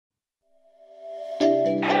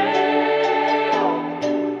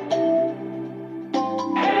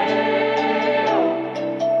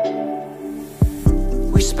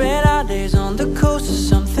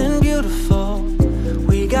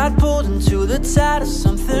tide of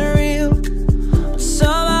something real, but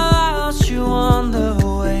somehow I lost you on the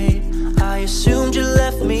way. I assumed you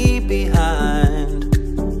left me behind.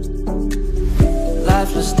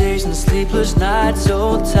 Lifeless days and sleepless nights,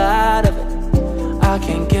 so tired of it. I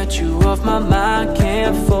can't get you off my mind,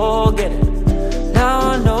 can't forget it.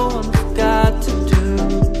 Now I know what I've got to do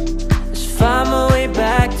is find my way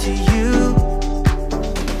back to you.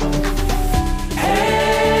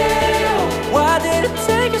 Hey, why did it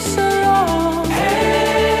take us so long?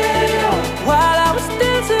 Hey, while I was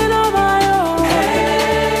dancing on my own.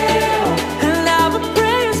 Hey, and now my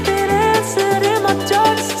prayers get answered in my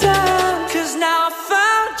darkest time. 'Cause now I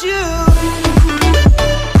found you.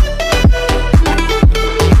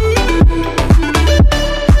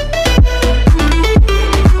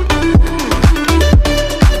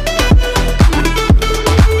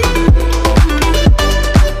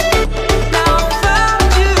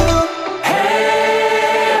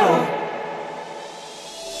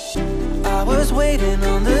 Waiting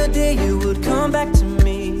on the day you would come back to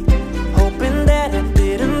me, hoping that I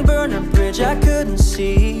didn't burn a bridge I couldn't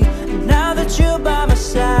see. And now that you're by my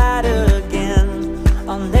side,